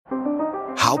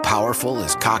How powerful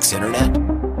is Cox Internet?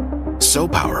 So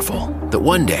powerful that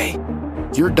one day,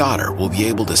 your daughter will be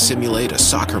able to simulate a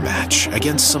soccer match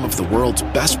against some of the world's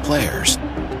best players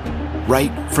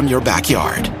right from your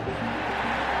backyard.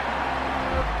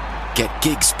 Get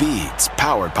gig speeds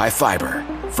powered by fiber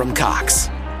from Cox.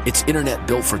 It's internet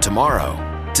built for tomorrow,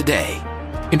 today.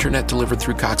 Internet delivered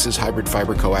through Cox's hybrid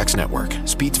fiber coax network.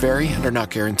 Speeds vary and are not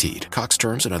guaranteed. Cox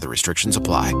terms and other restrictions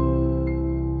apply.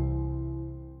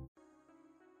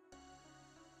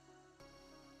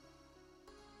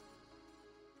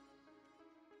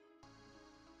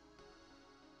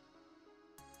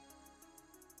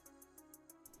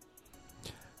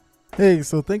 Hey,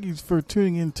 so thank you for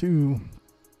tuning in to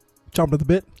Chomp at the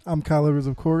Bit. I'm Kyle Evers,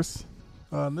 of course.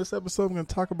 In this episode, I'm going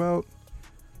to talk about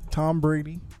Tom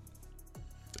Brady.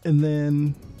 And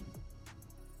then,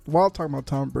 while talking about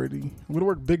Tom Brady, I'm going to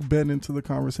work Big Ben into the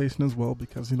conversation as well,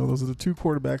 because, you know, those are the two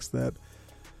quarterbacks that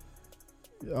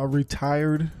are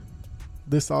retired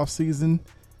this offseason,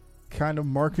 kind of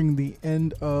marking the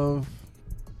end of,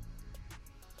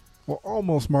 well,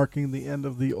 almost marking the end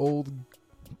of the old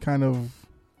kind of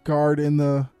guard in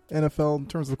the NFL in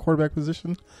terms of the quarterback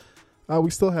position. We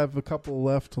still have a couple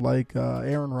left, like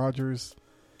Aaron Rodgers,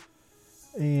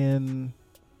 and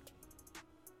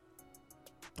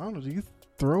I don't know, do you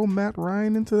throw Matt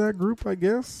Ryan into that group, I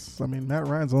guess? I mean, Matt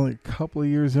Ryan's only a couple of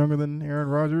years younger than Aaron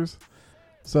Rodgers.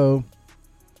 So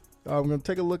I'm going to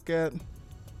take a look at,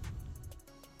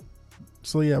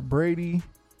 Brady,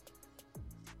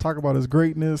 talk about his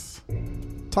greatness,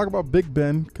 talk about Big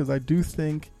Ben, because I do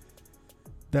think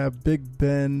that Big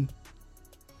Ben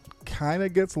kind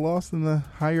of gets lost in the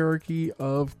hierarchy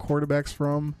of quarterbacks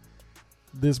from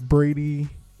this Brady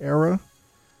era.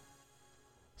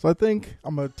 So I think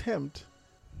I'm going to attempt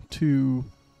to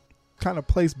kind of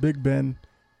place Big Ben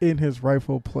in his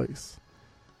rightful place.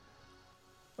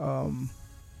 I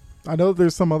know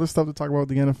there's some other stuff to talk about with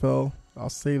the NFL. I'll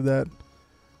save that.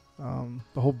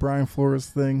 The whole Brian Flores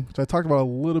thing, which I talked about a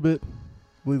little bit, I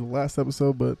believe the last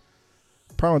episode, but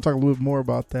probably want to talk a little bit more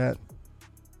about that.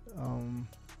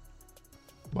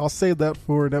 I'll save that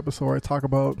for an episode where I talk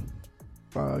about,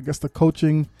 I guess, the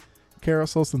coaching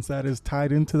carousel, since that is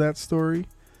tied into that story.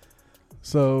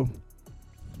 So,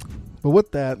 but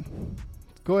with that,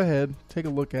 go ahead, take a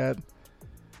look at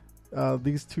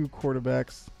these two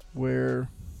quarterbacks where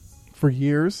for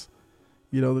years,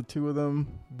 you know, the two of them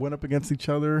went up against each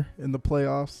other in the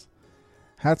playoffs,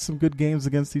 had some good games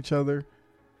against each other.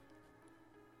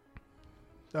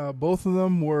 Both of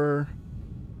them weren't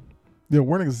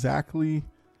exactly,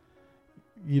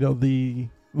 you know, the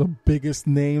biggest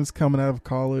names coming out of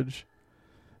college.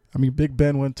 I mean, Big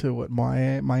Ben went to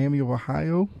Miami of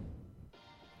Ohio,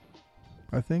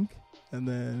 I think. And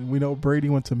then we know Brady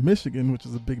went to Michigan, which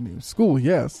is a big name school,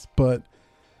 yes. But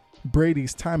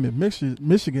Brady's time in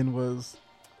Michigan was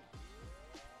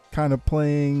kind of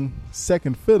playing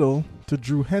second fiddle to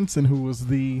Drew Henson, who was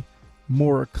the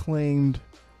more acclaimed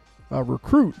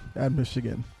recruit at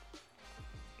Michigan.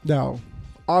 Now,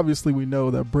 obviously, we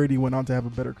know that Brady went on to have a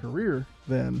better career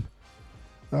than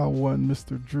one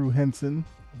Mr. Drew Henson,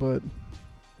 but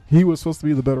he was supposed to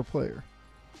be the better player.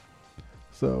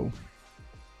 So,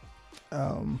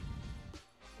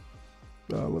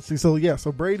 let's see.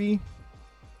 So Brady,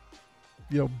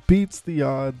 you know, beats the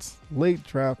odds, late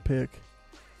draft pick.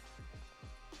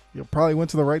 You know, probably went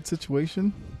to the right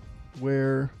situation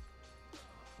where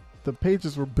the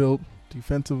Patriots were built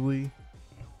defensively.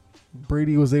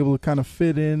 Brady was able to kind of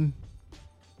fit in,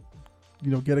 you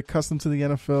know, get accustomed to the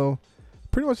NFL,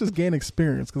 pretty much just gain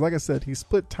experience. Because like I said, he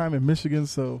split time in Michigan,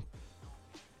 so,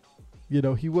 you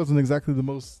know, he wasn't exactly the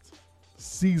most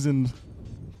seasoned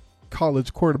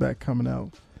college quarterback coming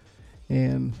out.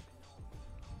 And,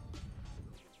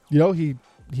 you know, he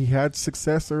had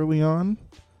success early on.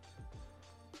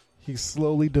 He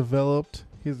slowly developed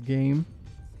his game,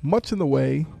 much in the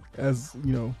way as,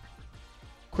 you know,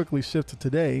 quickly shift to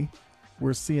today.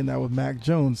 We're seeing that with Mac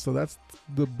Jones. So that's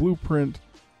the blueprint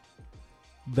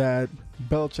that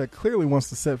Belichick clearly wants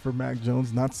to set for Mac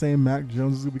Jones. Not saying Mac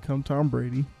Jones is going to become Tom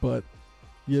Brady, but,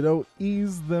 you know,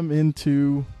 ease them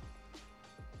into,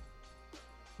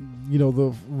 you know,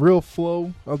 the real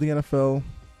flow of the NFL.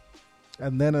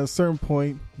 And then at a certain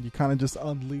point, you kind of just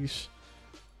unleash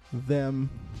them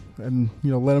and,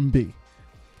 you know, let them be.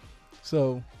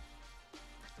 So,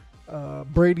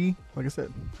 Brady, like I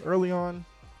said, early on,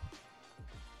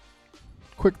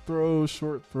 quick throw,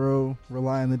 short throw,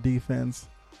 rely on the defense.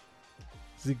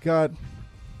 As he got a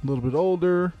little bit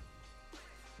older,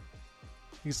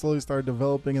 he slowly started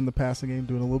developing in the passing game,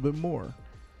 doing a little bit more.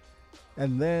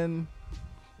 And then,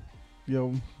 you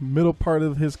know, middle part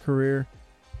of his career,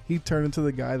 he turned into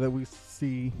the guy that we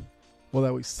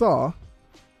saw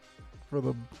for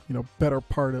the better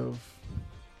part of,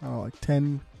 I don't know, like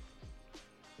 10,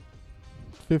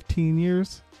 15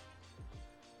 years.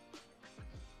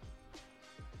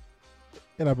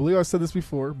 And I believe I said this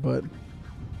before, but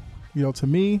to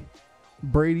me,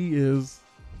 Brady is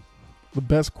the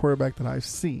best quarterback that I've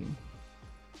seen.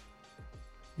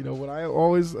 When I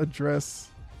always address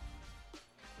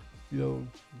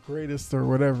greatest or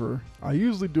whatever, I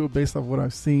usually do it based off what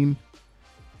I've seen.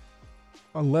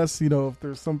 Unless, if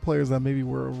there's some players that maybe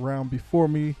were around before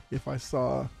me, if I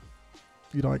saw,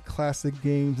 like classic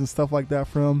games and stuff like that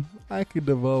from, I could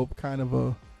develop kind of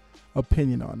a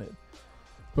opinion on it.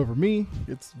 But for me,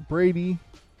 it's Brady,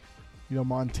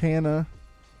 Montana.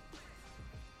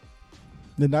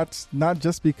 And that's not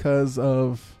just because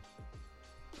of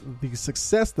the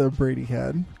success that Brady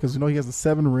had, because he has the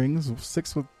 7 rings,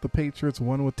 6 with the Patriots,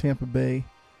 1 with Tampa Bay.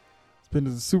 He's been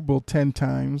to the Super Bowl 10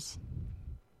 times,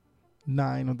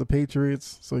 9 with the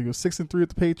Patriots. So he goes 6-3 with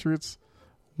the Patriots,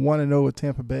 1-0 with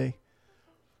Tampa Bay.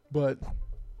 But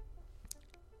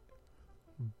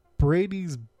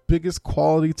Brady's biggest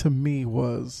quality to me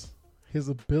was his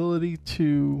ability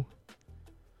to,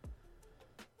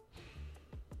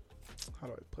 how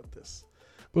do I put this?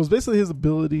 It was basically his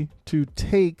ability to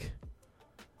take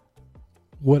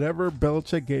whatever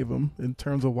Belichick gave him in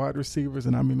terms of wide receivers,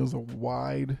 and I mean, there's a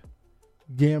wide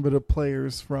gambit of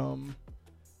players from,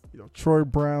 Troy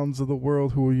Browns of the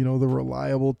world who are, the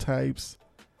reliable types.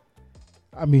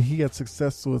 I mean, he had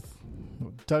success with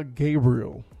Doug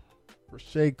Gabriel,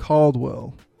 Rashae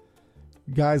Caldwell,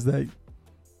 guys that a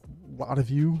lot of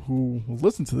you who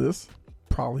listen to this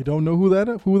probably don't know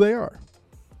who they are.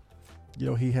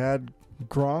 He had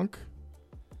Gronk,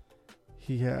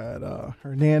 he had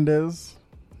Hernandez,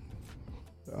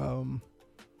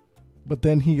 but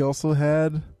then he also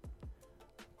had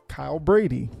Kyle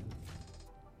Brady,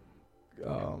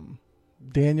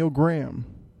 Daniel Graham.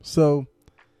 So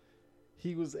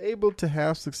he was able to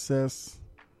have success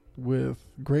with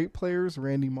great players,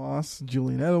 Randy Moss,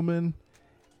 Julian Edelman,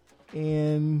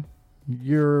 and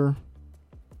your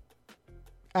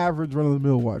average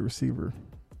run-of-the-mill wide receiver,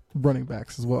 running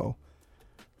backs as well.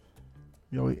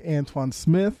 Antoine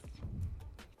Smith,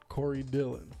 Corey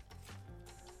Dillon,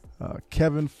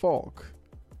 Kevin Falk,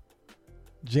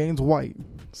 James White.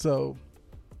 So,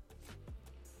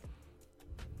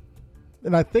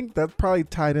 and I think that probably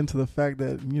tied into the fact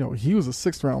that, he was a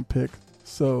 6th round pick.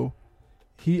 So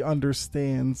he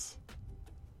understands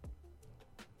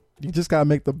you just got to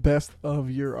make the best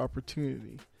of your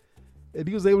opportunity. And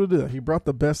he was able to do that. He brought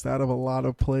the best out of a lot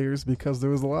of players because there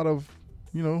was a lot of,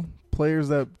 players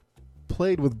that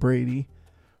played with Brady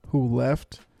who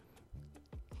left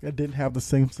and didn't have the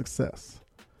same success.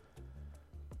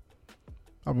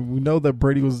 I mean, we know that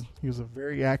Brady was a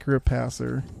very accurate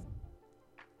passer.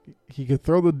 He could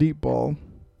throw the deep ball.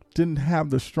 Didn't have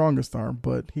the strongest arm,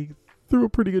 but he threw a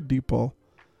pretty good deep ball.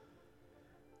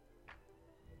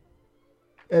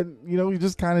 And, he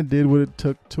just kind of did what it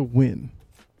took to win.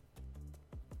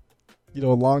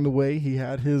 Along the way, he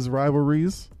had his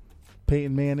rivalries.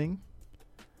 Peyton Manning.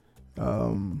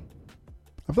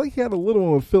 I feel like he had a little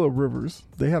one with Phillip Rivers.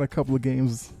 They had a couple of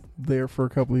games there for a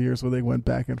couple of years where they went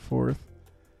back and forth.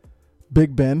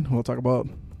 Big Ben, we'll talk about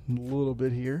a little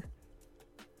bit here.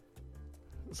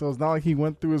 So it's not like he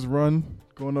went through his run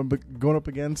going up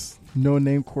against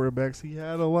no-name quarterbacks. He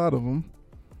had a lot of them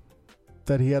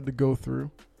that he had to go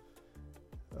through.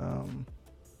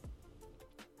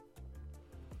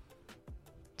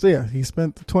 So yeah, he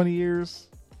spent 20 years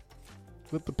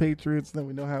with the Patriots. Then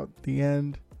we know how at the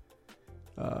end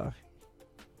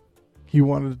he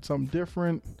wanted something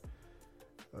different.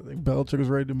 I think Belichick was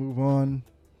ready to move on.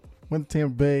 Went to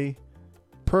Tampa Bay.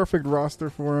 Perfect roster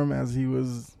for him as he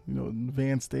was,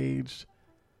 advanced age.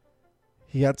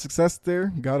 He had success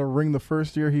there. Got a ring the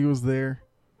first year he was there.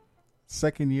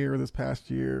 Second year, this past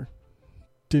year,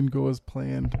 didn't go as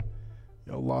planned.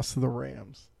 Lost to the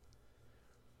Rams.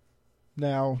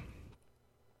 Now,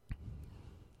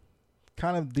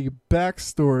 kind of the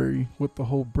backstory with the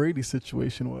whole Brady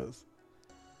situation was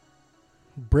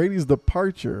Brady's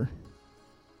departure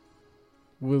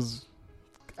was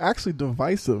actually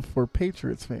divisive for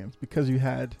Patriots fans because you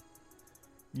had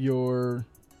your,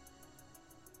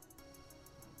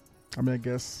 I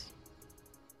guess,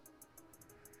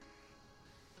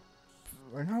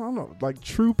 I don't know, like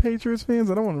true Patriots fans.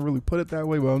 I don't want to really put it that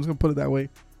way, but I'm just going to put it that way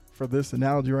for this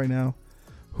analogy right now.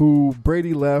 Who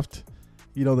Brady left,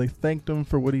 they thanked him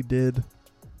for what he did,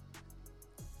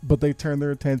 but they turned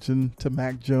their attention to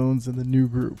Mac Jones and the new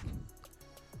group.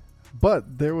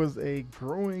 But there was a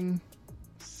growing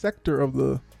sector of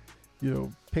the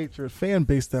Patriot fan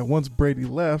base that once Brady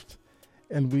left,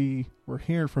 and we were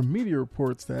hearing from media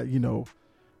reports that,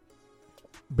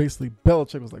 basically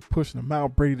Belichick was like pushing him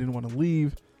out. Brady didn't want to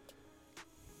leave.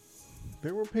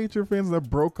 There were Patriot fans that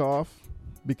broke off,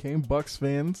 became Bucs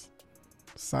fans,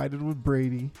 sided with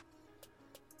Brady.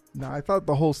 Now, I thought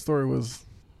the whole story was,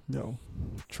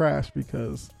 trash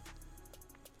because,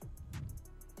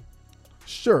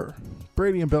 sure,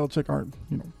 Brady and Belichick aren't,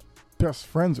 best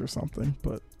friends or something,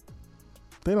 but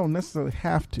they don't necessarily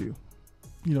have to,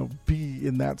 be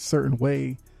in that certain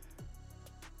way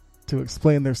to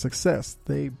explain their success.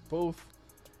 They both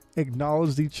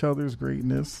acknowledged each other's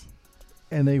greatness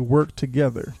and they worked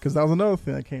together, because that was another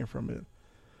thing that came from it.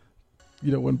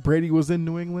 When Brady was in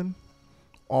New England,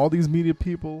 all these media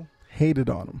people hated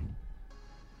on him.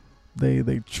 They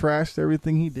trashed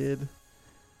everything he did.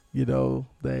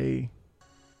 They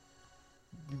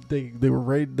were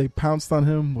ready. They pounced on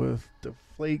him with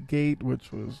Deflategate,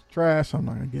 which was trash. I'm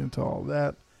not gonna get into all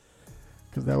that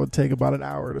because that would take about an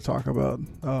hour to talk about.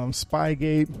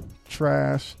 Spygate,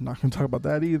 trash. Not gonna talk about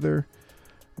that either.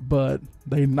 But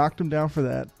they knocked him down for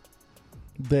that.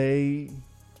 They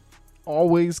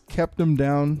always kept him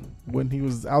down when he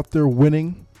was out there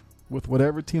winning with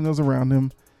whatever team that was around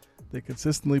him. They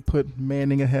consistently put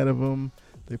Manning ahead of him.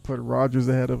 They put Rodgers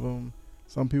ahead of him.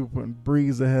 Some people putting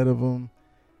Breeze ahead of him.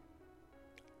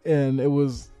 And it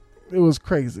was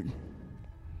crazy.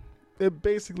 It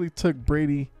basically took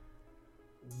Brady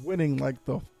winning like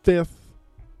the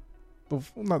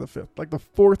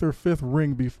fourth or fifth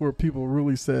ring before people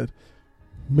really said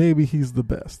maybe he's the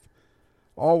best.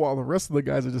 All while the rest of the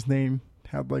guys I just named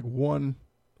had like one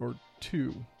or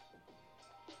two.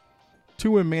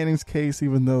 Two in Manning's case,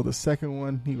 even though the second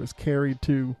one he was carried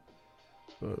to.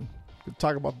 We'll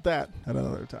talk about that at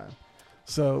another time.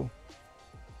 So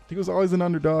he was always an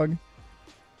underdog.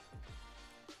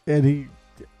 And he,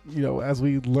 as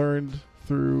we learned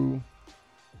through,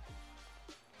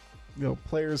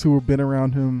 players who have been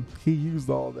around him, he used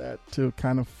all that to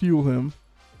kind of fuel him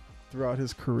throughout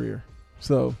his career.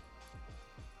 So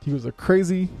he was a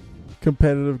crazy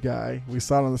competitive guy. We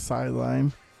saw it on the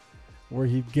sideline where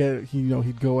he'd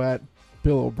go at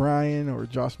Bill O'Brien or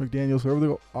Josh McDaniels, whoever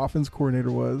the offense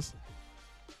coordinator was.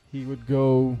 He would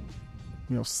go,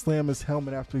 slam his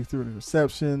helmet after he threw an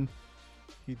interception.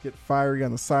 He'd get fiery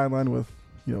on the sideline with,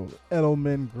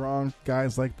 Edelman, Gronk,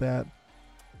 guys like that.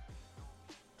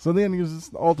 So then he was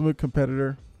just the ultimate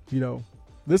competitor.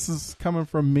 This is coming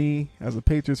from me as a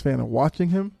Patriots fan and watching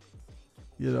him.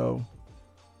 It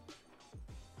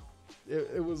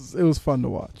was fun to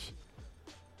watch.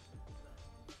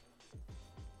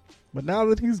 But now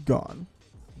that he's gone,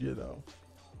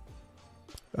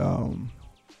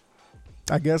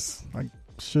 I guess I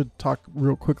should talk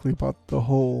real quickly about the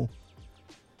whole,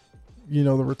 the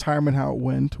retirement, how it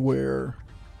went, where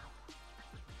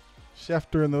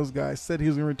Schefter and those guys said he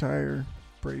was going to retire.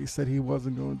 Brady said he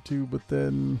wasn't going to, but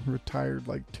then retired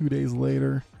like 2 days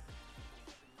later.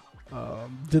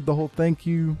 Did the whole thank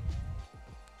you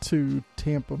to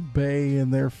Tampa Bay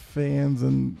and their fans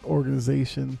and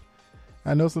organization.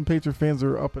 I know some Patriot fans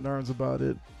are up in arms about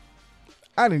it.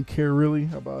 I didn't care really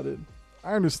about it.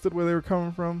 I understood where they were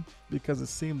coming from because it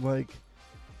seemed like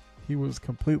he was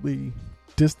completely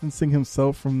distancing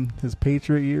himself from his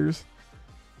Patriot years,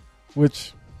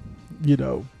 which,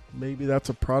 maybe that's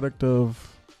a product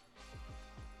of,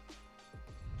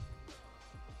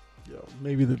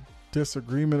 maybe the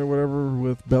disagreement or whatever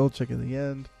with Belichick in the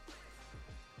end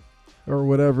or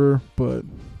whatever, but,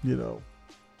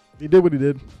 he did what he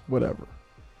did, whatever.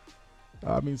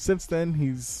 Since then,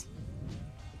 he's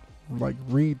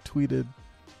retweeted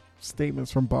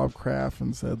statements from Bob Kraft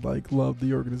and said, love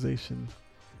the organization.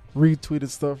 Retweeted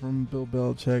stuff from Bill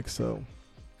Belichick, so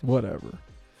whatever.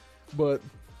 But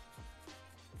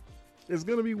it's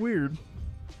going to be weird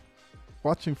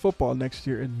watching football next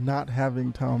year and not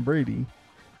having Tom Brady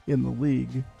in the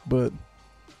league. But,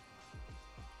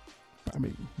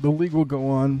 the league will go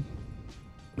on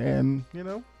and,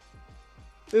 it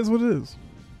is what it is.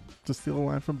 To steal a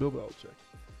line from Bill Belichick.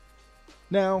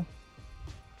 Now,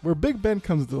 where Big Ben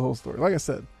comes into the whole story, like I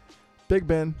said, Big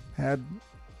Ben had,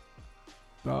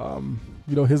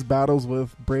 his battles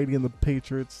with Brady and the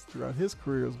Patriots throughout his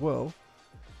career as well.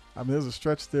 There's a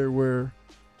stretch there where,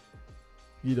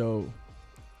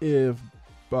 if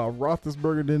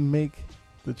Roethlisberger didn't make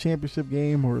the championship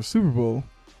game or a Super Bowl,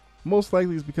 most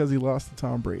likely it's because he lost to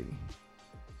Tom Brady.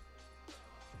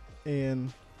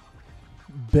 And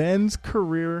Ben's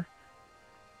career,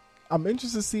 I'm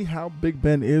interested to see how Big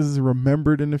Ben is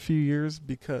remembered in a few years,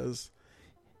 because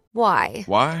Why?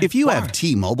 Why? If you Why? have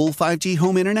T-Mobile 5G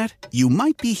home internet, you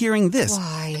might be hearing this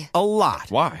Why? a lot.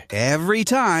 Why? Every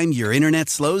time your internet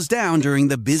slows down during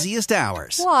the busiest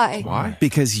hours. Why? Why?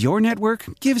 Because your network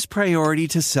gives priority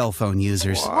to cell phone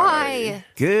users. Why?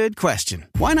 Good question.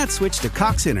 Why not switch to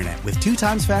Cox Internet with 2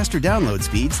 times faster download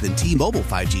speeds than T-Mobile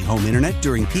 5G home internet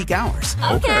during peak hours?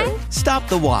 Okay. Stop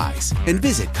the whys and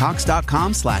visit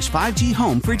cox.com/5G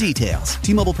home for details.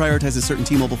 T-Mobile prioritizes certain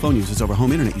T-Mobile phone users over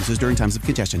home internet users during times of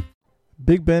congestion.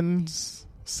 Big Ben's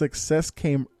success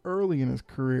came early in his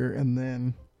career, and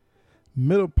then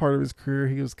middle part of his career,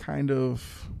 he was kind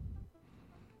of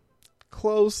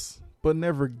close, but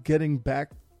never getting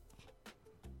back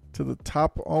to the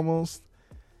top almost.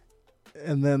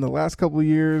 And then the last couple of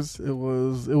years, it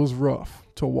was rough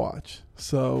to watch.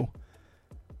 So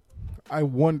I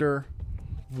wonder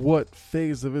what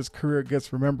phase of his career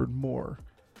gets remembered more.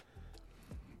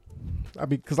 I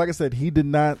mean, because like I said, he did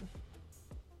not,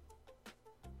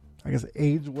 I guess,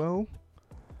 age well.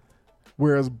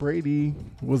 Whereas Brady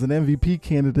was an MVP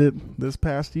candidate this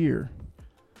past year.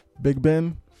 Big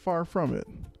Ben, far from it.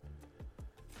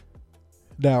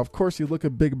 Now, of course, you look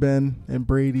at Big Ben and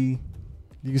Brady,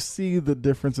 you see the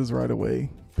differences right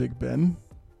away. Big Ben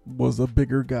was a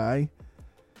bigger guy.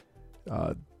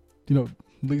 At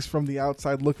least from the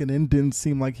outside looking in, didn't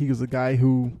seem like he was a guy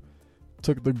who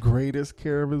took the greatest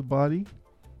care of his body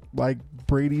like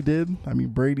Brady did. I mean,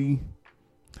 Brady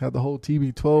had the whole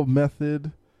TB12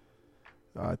 method.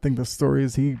 I think the story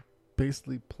is he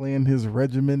basically planned his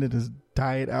regimen and his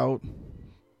diet out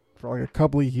for like a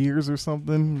couple of years or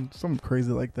something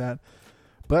crazy like that.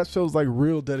 But that shows like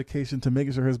real dedication to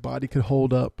making sure his body could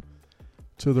hold up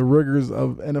to the rigors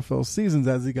of NFL seasons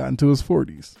as he got into his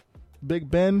 40s. Big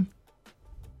Ben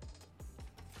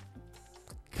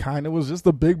kind of was just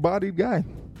a big-bodied guy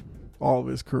all of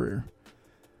his career.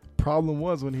 Problem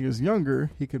was when he was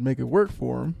younger, he could make it work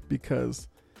for him because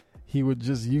he would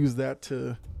just use that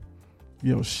to,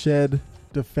 shed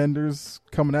defenders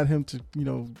coming at him to,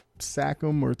 sack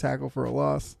him or tackle for a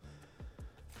loss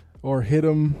or hit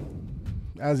him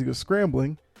as he was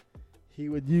scrambling. He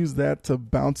would use that to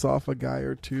bounce off a guy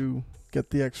or two,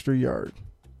 get the extra yard.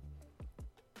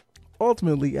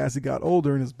 Ultimately, as he got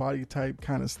older and his body type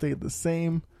kind of stayed the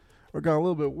same or got a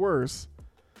little bit worse,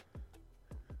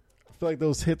 I feel like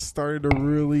those hits started to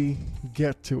really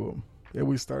get to him. And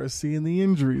we started seeing the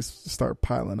injuries start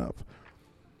piling up.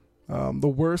 The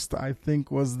worst, I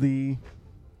think, was the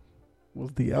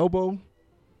elbow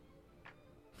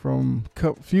from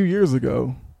a few years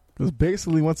ago. Because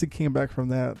basically, once he came back from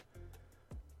that,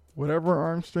 whatever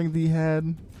arm strength he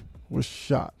had was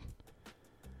shot.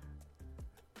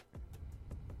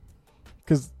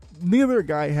 Because neither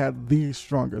guy had the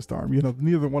strongest arm.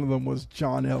 Neither one of them was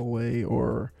John Elway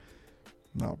or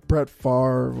Brett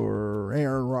Favre or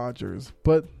Aaron Rodgers.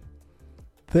 But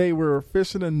they were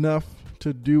efficient enough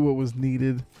to do what was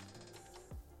needed.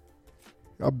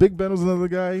 Big Ben was another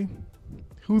guy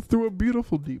who threw a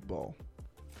beautiful deep ball.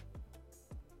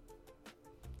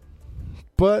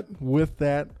 But with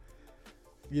that,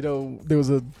 there was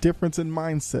a difference in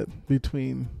mindset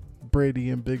between Brady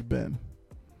and Big Ben.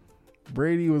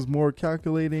 Brady was more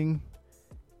calculating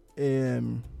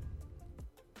and,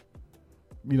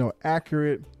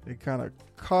 accurate and kind of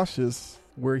cautious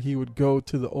where he would go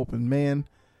to the open man,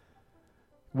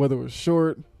 whether it was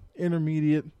short,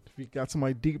 intermediate. If he got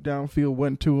somebody deep downfield,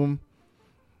 went to him.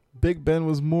 Big Ben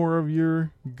was more of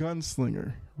your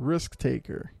gunslinger, risk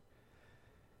taker.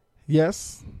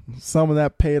 Yes, some of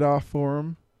that paid off for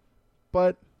him,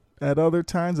 but at other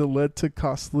times it led to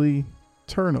costly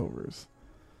turnovers.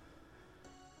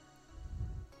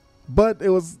 But it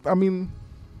was,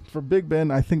 for Big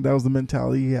Ben, I think that was the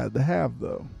mentality he had to have,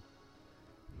 though.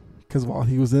 Because while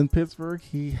he was in Pittsburgh,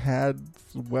 he had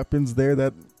weapons there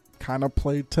that kind of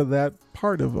played to that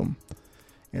part of him.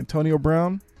 Antonio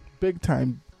Brown,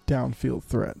 big-time downfield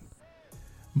threat.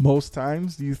 Most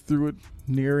times you threw it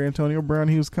near Antonio Brown,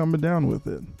 he was coming down with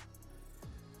it.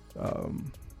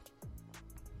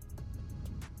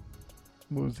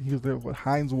 He was there with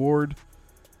Hines Ward.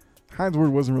 Hines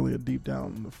Ward wasn't really a deep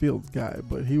down the field guy,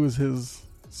 but he was his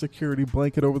security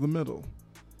blanket over the middle.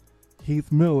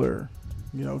 Heath Miller,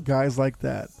 guys like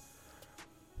that.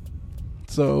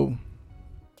 So,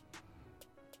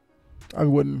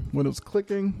 when it was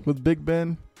clicking with Big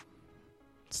Ben,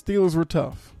 Steelers were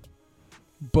tough.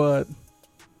 But,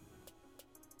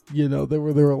 there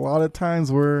were a lot of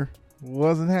times where it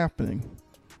wasn't happening.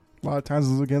 A lot of times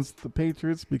it was against the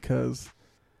Patriots because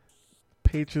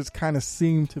Patriots kind of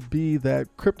seemed to be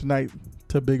that kryptonite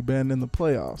to Big Ben in the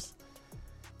playoffs.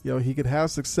 He could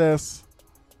have success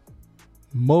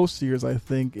most years, I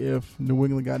think, if New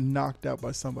England got knocked out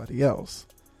by somebody else.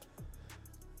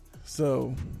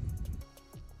 So,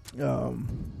 I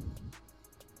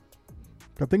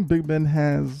think Big Ben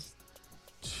has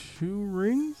 2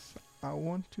 rings, I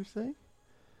want to say.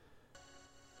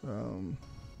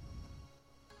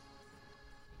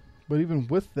 But even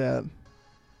with that,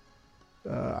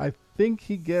 I think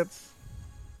he gets,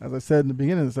 as I said in the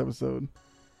beginning of this episode,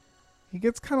 he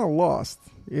gets kind of lost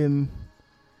in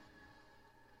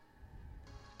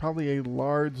probably a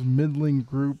large, middling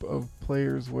group of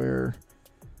players where,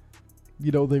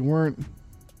 you know, they weren't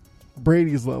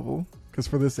Brady's level, because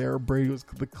for this era, Brady was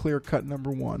the clear-cut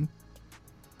number 1.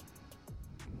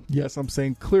 Yes, I'm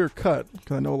saying clear-cut,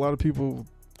 because I know a lot of people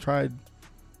tried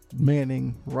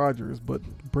Manning, Rodgers, but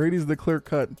Brady's the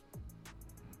clear-cut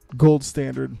gold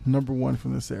standard number 1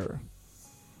 from this era.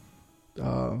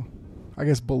 I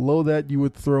guess below that, you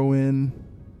would throw in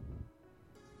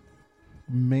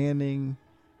Manning,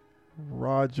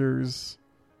 Rodgers,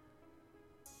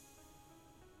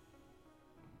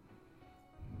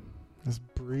 this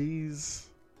Breeze.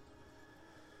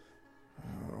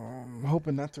 I'm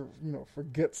hoping not to,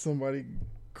 forget somebody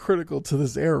critical to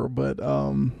this era, but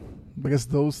I guess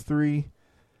those 3.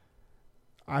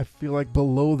 I feel like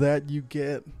below that you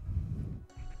get,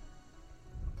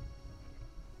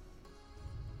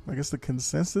 I guess the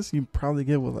consensus you probably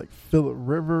get with like Phillip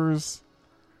Rivers,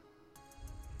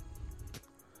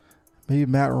 maybe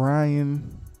Matt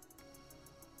Ryan.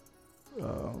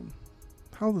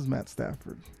 How old is Matt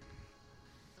Stafford?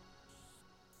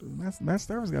 Matt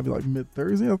Stafford's got to be like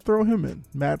mid-30s. Yeah, throw him in.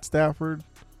 Matt Stafford.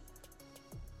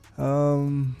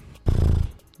 Yikes.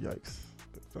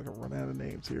 I can run out of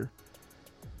names here.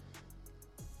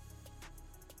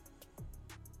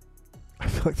 I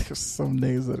feel like there's some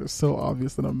names that are so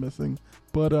obvious that I'm missing.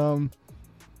 But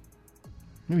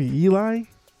maybe Eli?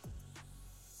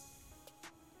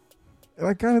 And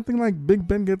I kind of think like Big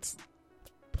Ben gets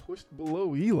pushed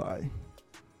below Eli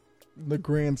in the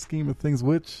grand scheme of things,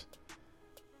 which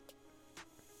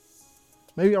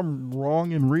maybe I'm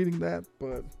wrong in reading that,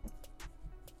 but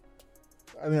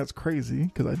I think that's crazy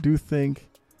because I do think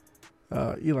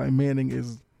Eli Manning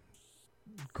is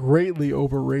greatly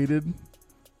overrated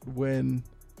when,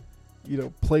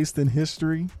 placed in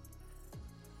history.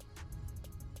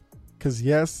 Because,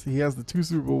 yes, he has the 2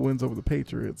 Super Bowl wins over the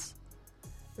Patriots.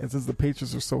 And since the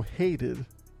Patriots are so hated,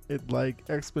 it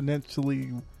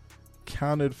exponentially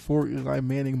counted for Eli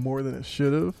Manning more than it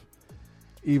should have.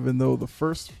 Even though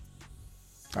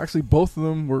actually both of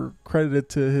them were credited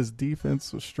to his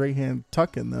defense with Strahan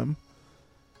tucking them.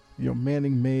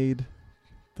 Manning made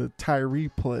the Tyree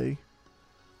play,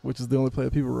 which is the only play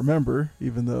that people remember,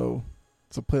 even though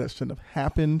it's a play that shouldn't have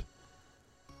happened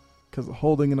because of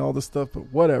holding and all this stuff,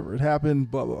 but whatever. It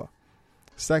happened, blah, blah.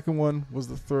 Second one was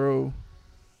the throw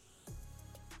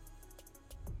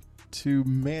to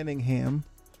Manningham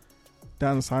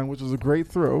down the sign, which was a great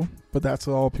throw, but that's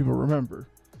all people remember.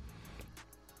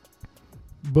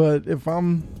 But if I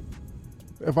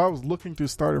was looking to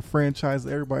start a franchise,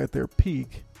 everybody at their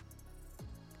peak,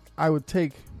 I would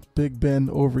take Big Ben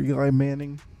over Eli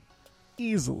Manning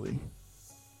easily,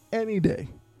 any day.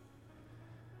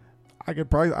 I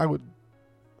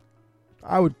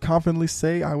would confidently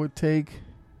say I would take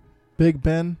Big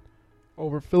Ben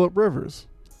over Phillip Rivers.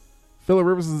 Phillip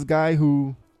Rivers is a guy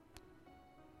who,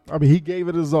 he gave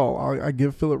it his all. I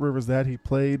give Phillip Rivers that. He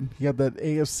had that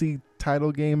AFC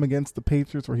title game against the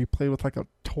Patriots where he played with like a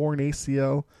torn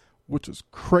ACL, which is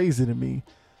crazy to me.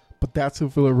 But that's who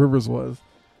Phillip Rivers was.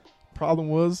 Problem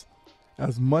was,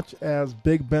 as much as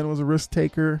Big Ben was a risk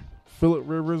taker, Phillip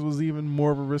Rivers was even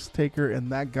more of a risk taker,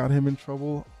 and that got him in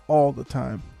trouble all the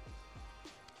time.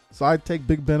 So I'd take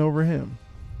Big Ben over him.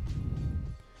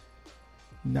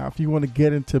 Now, if you want to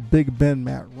get into Big Ben,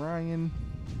 Matt Ryan,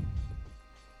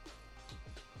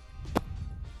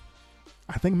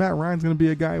 I think Matt Ryan's going to be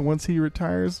a guy, once he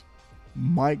retires,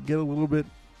 might be kind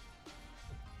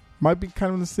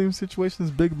of in the same situation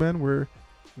as Big Ben, where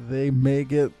they may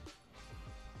get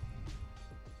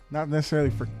not necessarily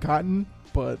forgotten,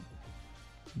 but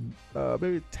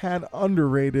maybe a tad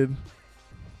underrated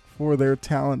for their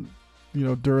talent,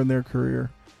 during their career.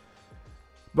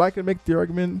 But I could make the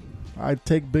argument I'd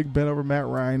take Big Ben over Matt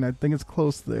Ryan. I think it's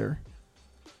close there.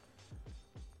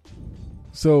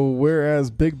 So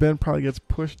whereas Big Ben probably gets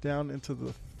pushed down into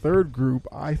the third group,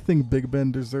 I think Big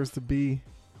Ben deserves to be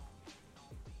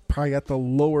probably at the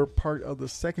lower part of the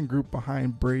second group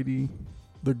behind Brady,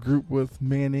 the group with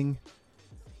Manning,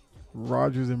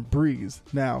 Rodgers, and Breeze.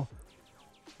 Now,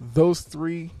 those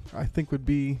 3, I think, would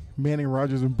be Manning,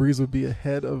 Rodgers, and Breeze would be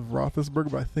ahead of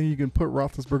Roethlisberger, but I think you can put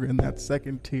Roethlisberger in that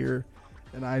second tier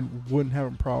and I wouldn't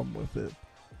have a problem with it.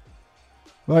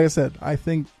 Like I said, I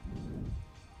think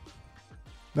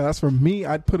that's for me.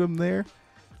 I'd put him there.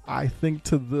 I think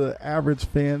to the average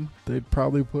fan, they'd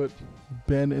probably put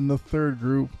Ben in the third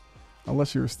group,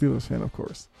 unless you're a Steelers fan, of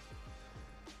course.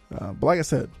 But like I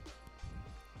said,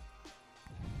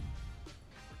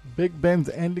 Big Ben's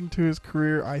ending to his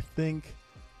career, I think,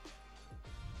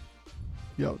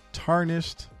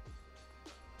 tarnished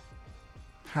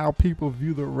how people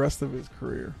view the rest of his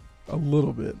career a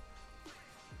little bit.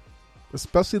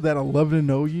 Especially that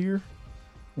 11-0 year,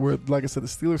 where, like I said, the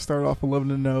Steelers started off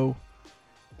 11-0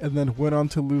 and then went on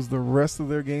to lose the rest of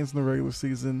their games in the regular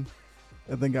season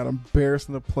and then got embarrassed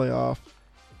in the playoff.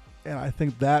 And I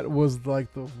think that was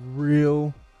like the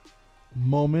real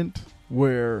moment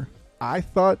where I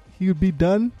thought he would be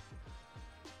done,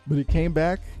 but he came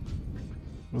back.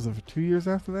 Was it for 2 years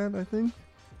after that, I think?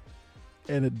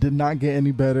 And it did not get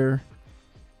any better.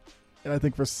 And I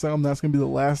think for some, that's going to be the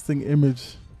lasting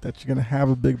image that you're going to have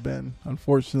of Big Ben,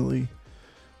 unfortunately.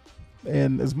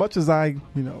 And as much as I,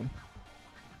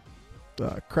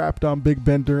 crapped on Big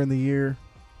Ben during the year,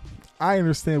 I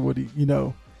understand what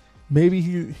maybe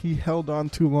he held on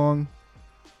too long.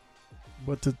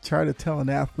 But to try to tell an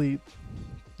athlete,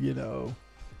 that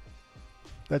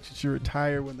you should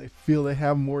retire when they feel they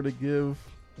have more to give,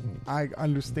 I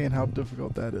understand how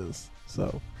difficult that is.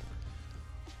 So,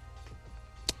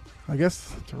 I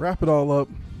guess to wrap it all up,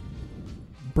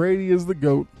 Brady is the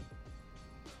GOAT.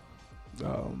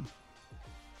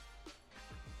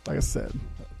 Like I said,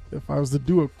 if I was to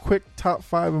do a quick top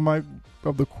 5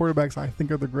 of the quarterbacks I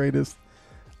think are the greatest,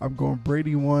 I'm going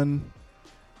Brady 1.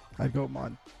 I'd go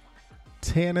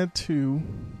Montana 2.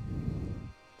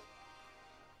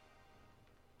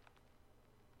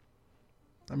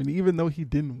 I mean, even though he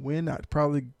didn't win, I'd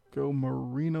probably go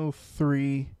Marino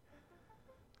 3,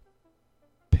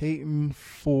 Peyton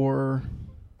 4,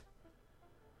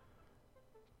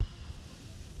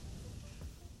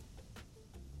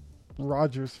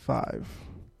 Rodgers 5.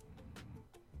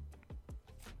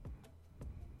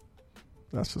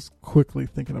 That's just quickly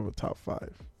thinking of a top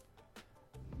 5.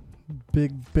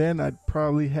 Big Ben, I'd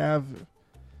probably have.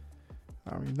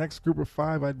 Next group of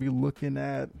 5, I'd be looking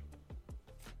at.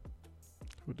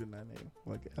 Who did I name?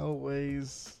 Like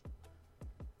Elway's,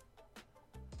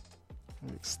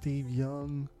 like Steve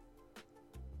Young.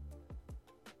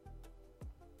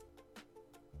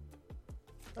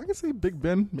 I can say Big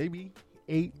Ben, maybe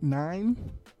 8,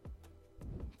 9,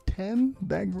 10,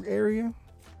 that area.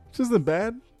 Which isn't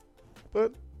bad,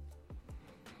 but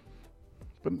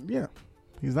yeah,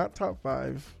 he's not top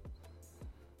 5.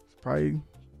 He's probably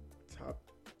top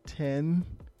 10.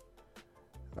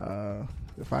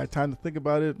 If I had time to think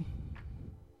about it,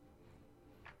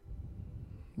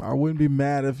 I wouldn't be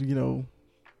mad if,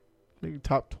 maybe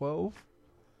top 12.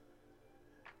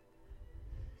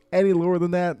 Any lower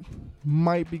than that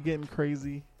might be getting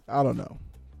crazy. I don't know.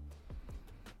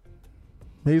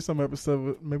 Maybe some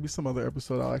other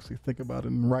episode I'll actually think about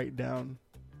it and write down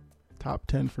top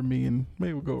 10 for me, and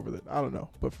maybe we'll go over that. I don't know.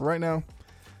 But for right now,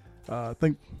 I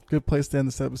think good place to end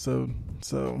this episode.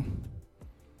 So,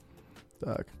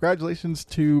 congratulations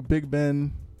to Big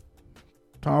Ben,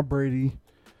 Tom Brady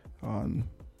on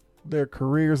their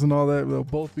careers and all that. They'll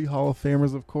both be Hall of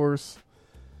Famers, of course.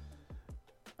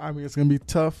 I mean, it's going to be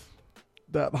tough.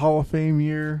 That Hall of Fame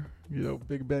year,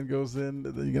 Big Ben goes in, and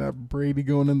then you're going to have Brady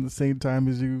going in the same time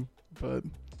as you. But,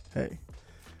 hey,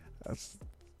 that's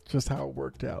just how it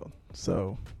worked out.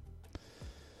 So,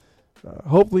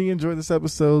 hopefully you enjoyed this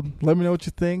episode. Let me know what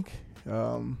you think.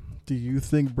 Do you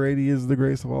think Brady is the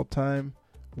greatest of all time?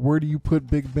 Where do you put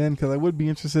Big Ben? Because I would be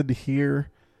interested to hear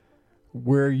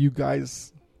where you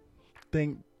guys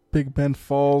think Big Ben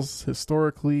falls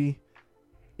historically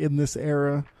in this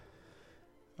era.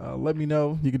 Let me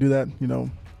know. You can do that,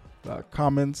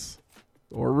 comments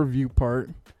or review part.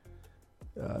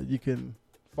 You can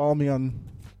follow me on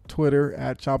Twitter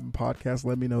at Chopping Podcast.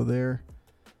 Let me know there.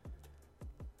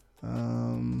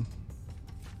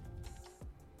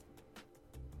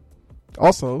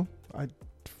 Also, I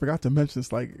forgot to mention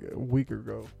this like a week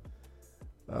ago.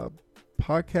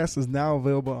 Podcast is now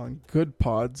available on Good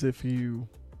Pods if you,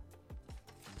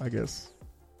 I guess,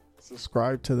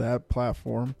 subscribe to that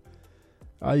platform.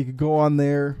 You can go on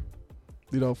there,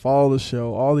 follow the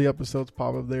show. All the episodes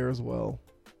pop up there as well,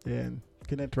 and you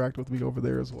can interact with me over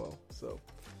there as well. So,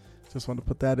 just wanted to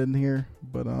put that in here.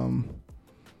 But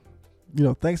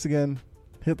thanks again.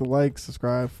 Hit the like,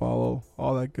 subscribe, follow,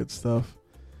 all that good stuff.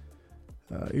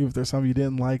 Even if there's something you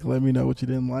didn't like, let me know what you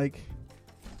didn't like.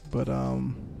 But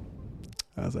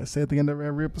as I say at the end of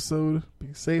every episode,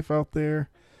 be safe out there.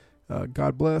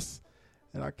 God bless.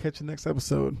 And I'll catch you next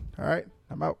episode. All right,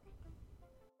 I'm out.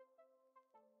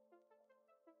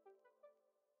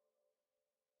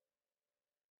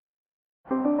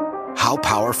 How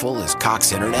powerful is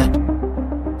Cox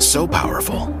Internet? So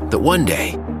powerful that one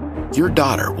day, your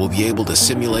daughter will be able to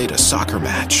simulate a soccer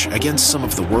match against some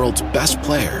of the world's best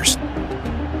players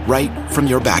right from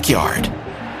your backyard.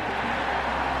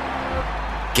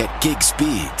 Get gig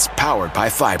speeds powered by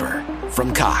fiber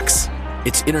from Cox.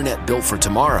 It's internet built for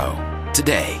tomorrow,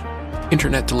 today.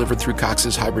 Internet delivered through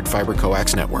Cox's hybrid fiber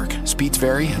coax network. Speeds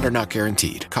vary and are not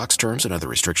guaranteed. Cox terms and other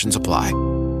restrictions apply.